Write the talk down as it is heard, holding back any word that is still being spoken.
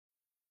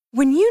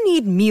When you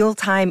need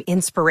mealtime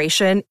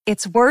inspiration,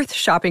 it's worth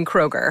shopping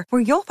Kroger,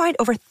 where you'll find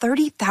over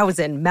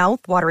 30,000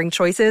 mouth-watering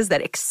choices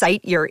that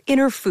excite your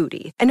inner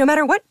foodie. And no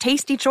matter what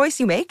tasty choice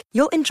you make,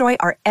 you'll enjoy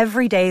our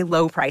everyday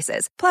low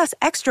prices, plus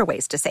extra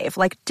ways to save,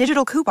 like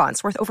digital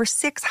coupons worth over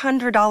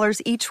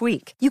 $600 each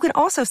week. You can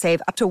also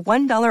save up to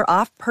 $1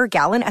 off per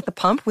gallon at the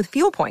pump with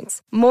fuel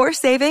points. More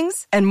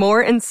savings and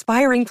more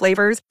inspiring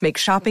flavors make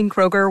shopping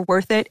Kroger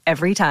worth it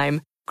every time.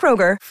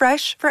 Kroger,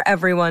 fresh for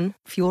everyone.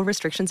 Fuel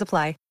restrictions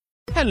apply.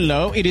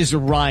 Hello, it is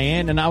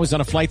Ryan, and I was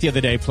on a flight the other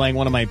day playing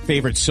one of my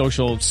favorite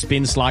social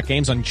spin slot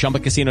games on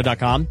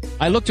ChumbaCasino.com.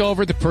 I looked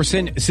over at the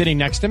person sitting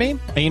next to me,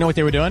 and you know what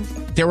they were doing?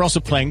 They were also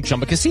playing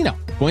Chumba Casino.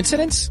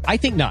 Coincidence? I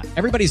think not.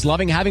 Everybody's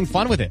loving having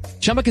fun with it.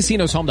 Chumba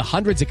Casino is home to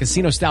hundreds of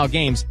casino-style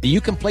games that you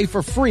can play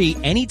for free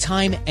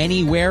anytime,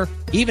 anywhere,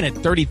 even at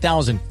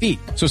 30,000 feet.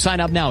 So sign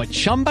up now at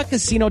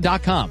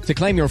ChumbaCasino.com to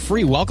claim your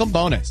free welcome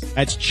bonus.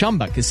 That's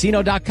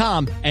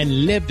ChumbaCasino.com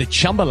and live the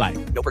Chumba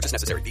life. No purchase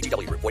necessary.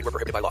 VGW. Void where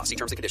prohibited by law. See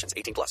terms and conditions.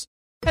 18 plus.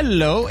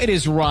 Hello, it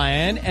is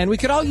Ryan, and we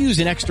could all use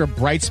an extra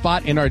bright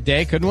spot in our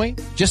day, couldn't we?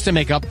 Just to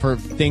make up for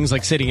things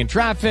like sitting in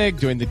traffic,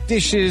 doing the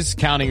dishes,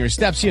 counting your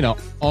steps, you know,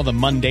 all the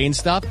mundane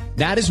stuff.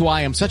 That is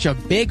why I'm such a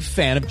big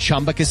fan of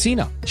Chumba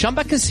Casino.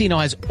 Chumba Casino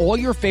has all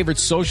your favorite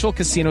social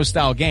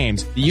casino-style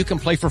games that you can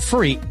play for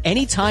free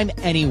anytime,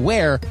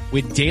 anywhere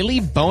with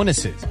daily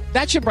bonuses.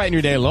 That should brighten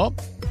your day a little.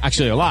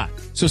 Actually, a lot.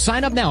 So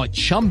sign up now at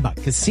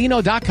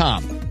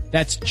ChumbaCasino.com.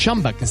 That's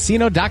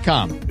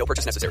ChumbaCasino.com. No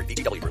purchase necessary.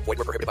 VGW. Void where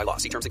prohibited by law.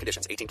 See terms and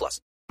conditions. 18 plus.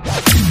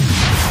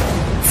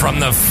 From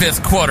the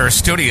Fifth Quarter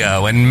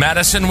Studio in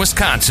Madison,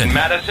 Wisconsin.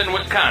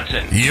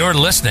 You're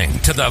listening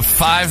to the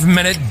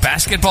 5-Minute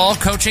Basketball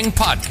Coaching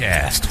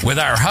Podcast with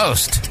our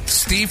host,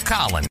 Steve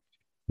Collins.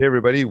 Hey,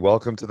 everybody.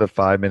 Welcome to the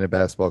 5-Minute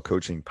Basketball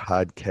Coaching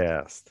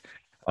Podcast.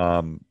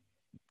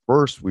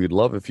 First, we'd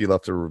love if you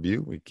left a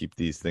review. We keep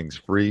these things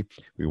free.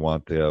 We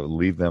want to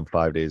leave them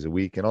 5 days a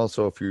week. And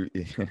also, if you,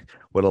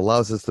 what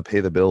allows us to pay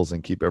the bills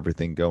and keep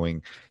everything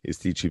going is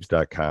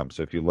teachhoops.com.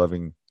 So if you're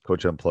loving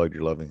Coach Unplugged,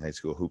 you're loving high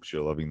school hoops,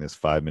 you're loving this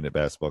 5-Minute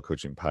Basketball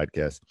Coaching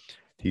Podcast,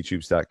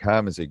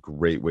 teachhoops.com is a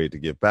great way to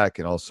give back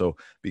and also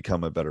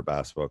become a better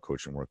basketball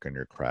coach and work on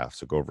your craft.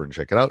 So go over and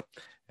check it out,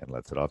 and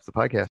let's head off the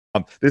podcast.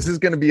 This is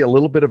going to be a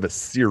little bit of a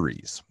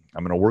series.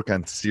 I'm going to work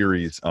on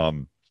series.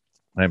 I'm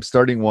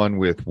starting one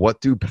with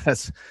what do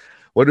the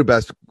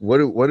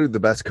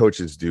best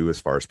coaches do as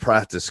far as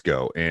practice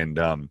go? And,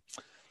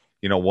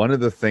 one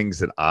of the things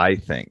that I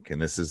think, and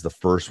this is the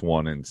first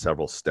one in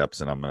several steps,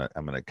 and I'm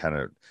going to kind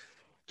of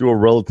do a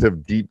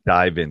relative deep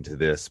dive into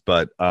this,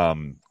 but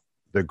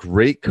the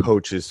great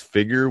coaches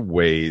figure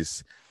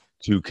ways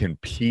to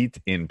compete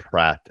in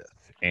practice.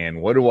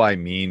 And what do I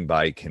mean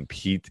by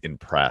compete in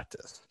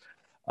practice?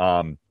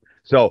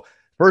 So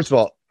first of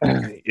all,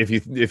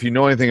 if you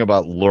know anything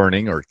about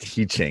learning or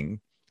teaching,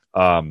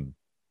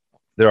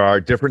 there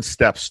are different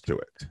steps to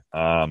it.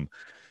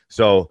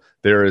 So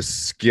there is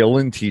skill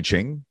in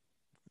teaching,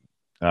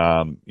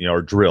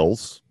 or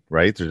drills,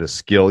 right? There's a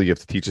skill. You have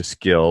to teach a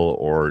skill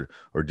or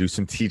do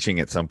some teaching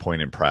at some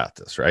point in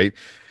practice, right?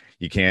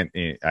 You can't,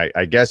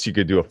 I guess you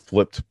could do a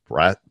flipped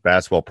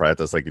basketball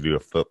practice like you do a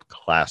flipped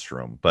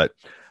classroom, but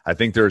I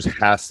think there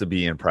has to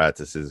be in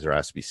practices, there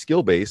has to be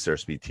skill-based, there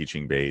has to be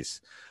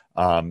teaching-based.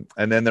 And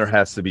then there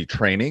has to be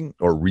training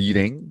or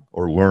reading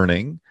or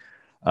learning.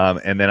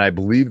 And then I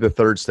believe the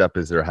third step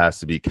is there has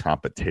to be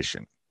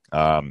competition.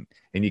 And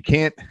you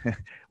can't,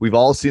 we've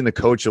all seen the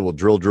coach that will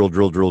drill,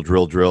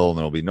 and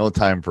there'll be no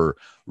time for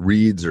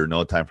reads or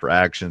no time for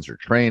actions or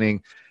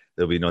training.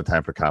 There'll be no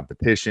time for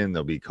competition.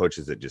 There'll be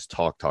coaches that just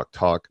talk.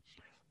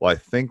 Well, I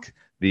think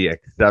the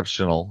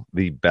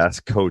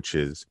best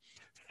coaches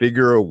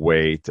figure a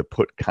way to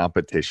put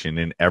competition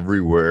in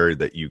everywhere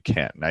that you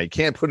can. Now, you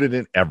can't put it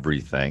in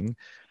everything,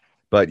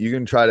 but you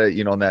can try to,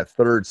 in that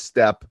third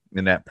step,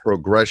 in that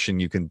progression,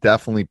 you can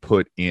definitely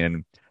put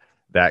in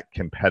that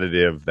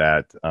competitive,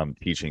 that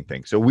teaching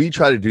thing. So we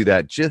try to do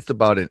that just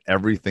about in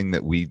everything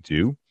that we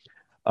do.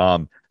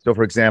 So,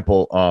 for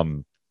example,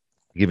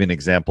 give you an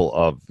example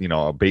of,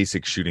 a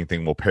basic shooting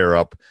thing. We'll pair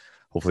up.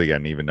 Hopefully you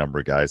got an even number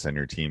of guys on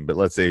your team, but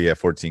let's say you have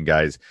 14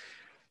 guys.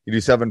 You do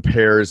 7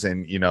 pairs,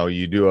 and you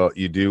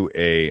do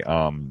a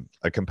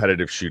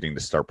competitive shooting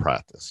to start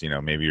practice.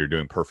 Maybe you're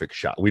doing perfect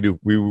shot.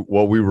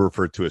 What we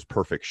refer to as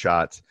perfect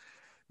shots.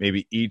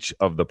 Maybe each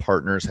of the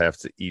partners have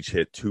to each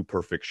hit 2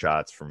 perfect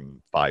shots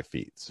from 5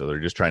 feet. So they're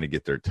just trying to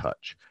get their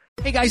touch.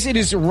 Hey guys, it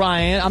is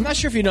Ryan. I'm not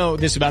sure if you know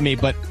this about me,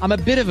 but I'm a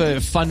bit of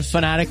a fun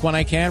fanatic when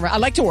I can. I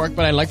like to work,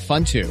 but I like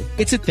fun too.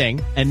 It's a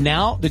thing. And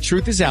now the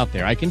truth is out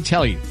there. I can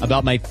tell you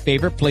about my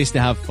favorite place to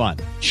have fun.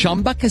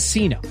 Chumba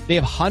Casino. They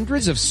have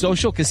hundreds of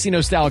social casino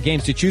style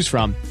games to choose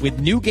from with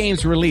new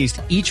games released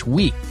each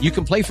week. You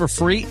can play for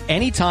free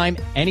anytime,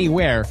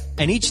 anywhere.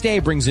 And each day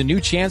brings a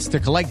new chance to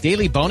collect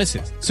daily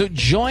bonuses. So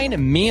join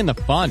me in the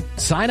fun.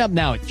 Sign up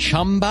now at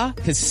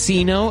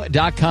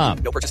ChumbaCasino.com.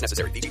 No purchase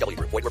necessary. VGW.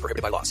 Void where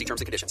prohibited by law. See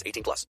terms and conditions.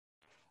 18 plus.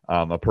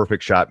 A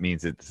perfect shot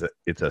means it's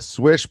a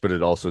swish, but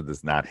it also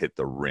does not hit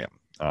the rim.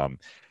 And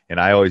And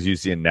I always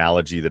use the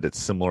analogy that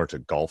it's similar to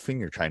golfing.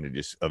 You're trying to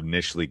just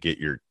initially get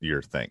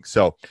your thing.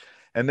 So,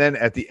 and then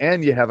at the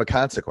end, you have a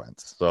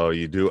consequence. So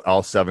you do,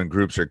 all 7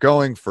 groups are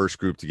going, first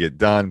group to get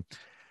done.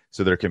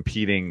 So they're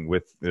competing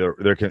with,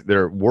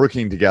 they're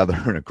working together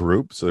in a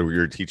group. So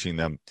you're teaching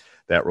them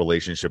that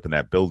relationship in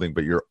that building,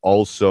 but you're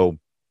also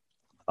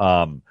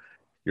working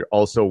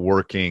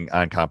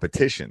on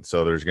competition.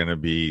 So there's going to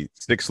be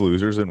 6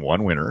 losers and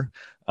 1 winner.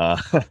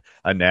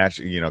 A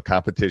natural,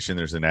 competition.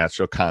 There's a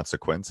natural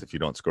consequence. If you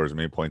don't score as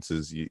many points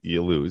as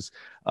you lose.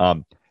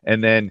 And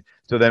then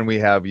we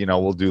have,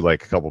 we'll do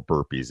like a couple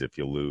burpees if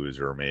you lose,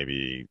 or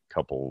maybe a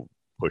couple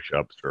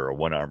push-ups or a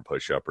 1-arm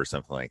push-up or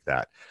something like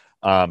that.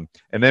 And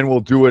then we'll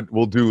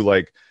do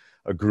like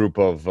a group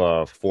of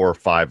 4 or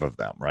 5 of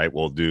them, right?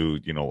 We'll do,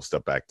 we'll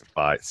step back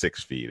to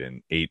 6 feet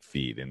and 8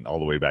 feet and all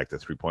the way back to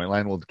the 3-point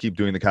line. We'll keep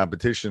doing the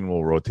competition.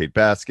 We'll rotate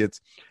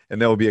baskets,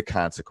 and there will be a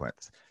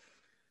consequence.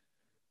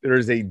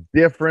 There's a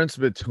difference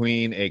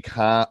between a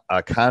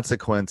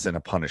consequence and a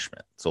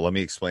punishment. So let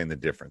me explain the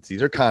difference.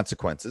 These are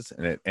consequences,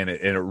 and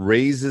it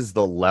raises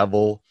the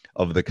level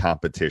of the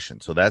competition.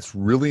 So that's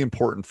really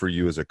important for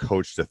you as a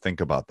coach to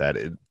think about that.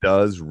 It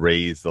does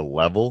raise the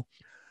level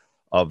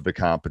of the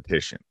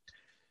competition.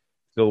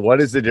 So what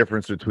is the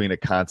difference between a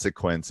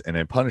consequence and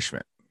a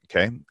punishment?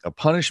 Okay. A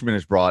punishment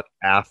is brought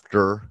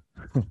after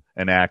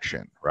an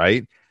action,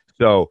 right?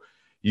 So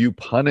you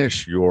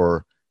punish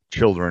your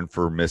children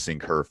for missing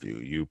curfew.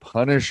 You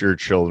punish your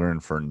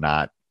children for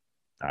not,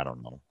 I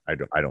don't know, I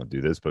don't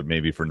do this, but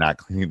maybe for not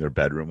cleaning their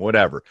bedroom,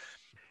 whatever.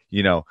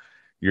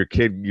 Your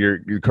kid,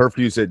 your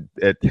curfew's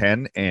at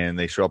 10 and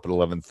they show up at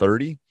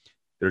 11:30.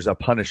 There's a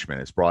punishment.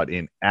 It's brought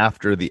in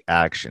after the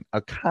action.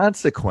 A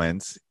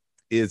consequence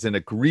is an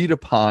not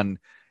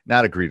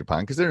agreed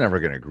upon, because they're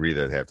never going to agree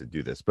that they have to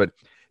do this, but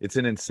it's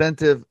an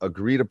incentive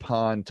agreed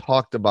upon,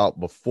 talked about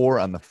before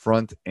on the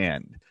front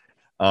end.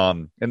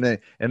 And the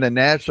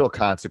natural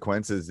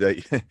consequence is that,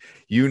 if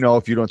you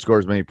don't score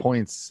as many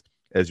points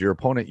as your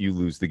opponent, you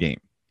lose the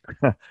game.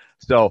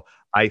 So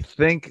I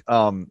think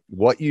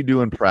what you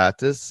do in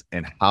practice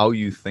and how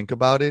you think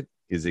about it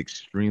is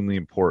extremely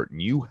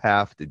important. You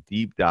have to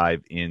deep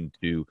dive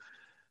into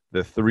the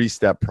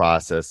 3-step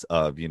process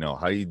of, how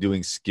are you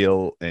doing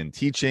skill and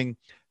teaching?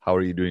 How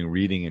are you doing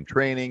reading and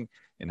training?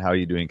 And how are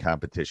you doing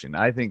competition?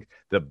 I think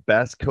the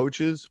best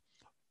coaches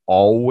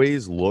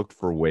always look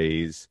for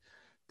ways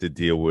to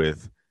deal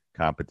with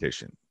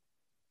competition.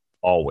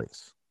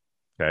 Always.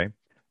 Okay.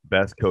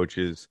 Best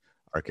coaches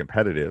are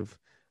competitive,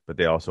 but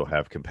they also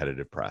have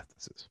competitive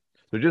practices.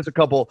 So just a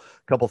couple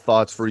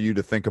thoughts for you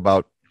to think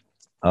about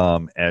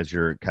as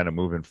you're kind of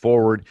moving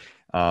forward.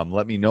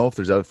 Let me know if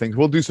there's other things.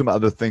 We'll do some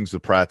other things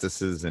with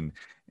practices and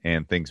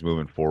things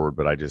moving forward,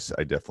 but I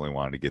definitely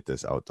wanted to get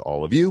this out to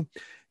all of you,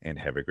 and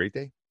have a great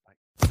day.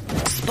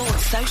 Bye.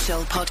 Sports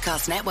Social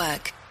Podcast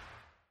Network.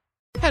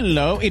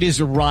 Hello, it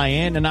is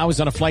Ryan, and I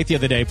was on a flight the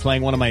other day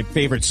playing one of my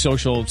favorite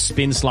social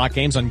spin slot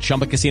games on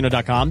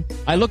ChumbaCasino.com.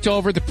 I looked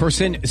over the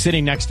person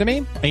sitting next to me,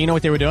 and you know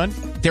what they were doing?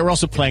 They were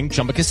also playing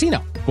Chumba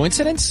Casino.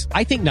 Coincidence?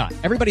 I think not.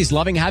 Everybody's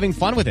loving having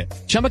fun with it.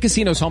 Chumba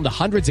Casino is home to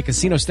hundreds of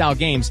casino-style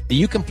games that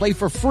you can play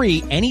for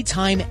free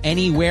anytime,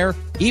 anywhere,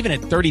 even at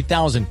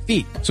 30,000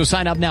 feet. So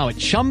sign up now at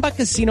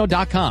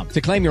ChumbaCasino.com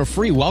to claim your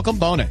free welcome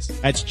bonus.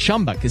 That's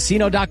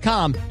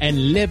ChumbaCasino.com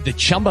and live the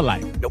Chumba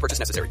life. No purchase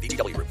necessary.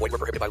 VGW Group. Void where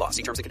prohibited by law.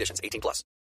 See terms and conditions. 18+.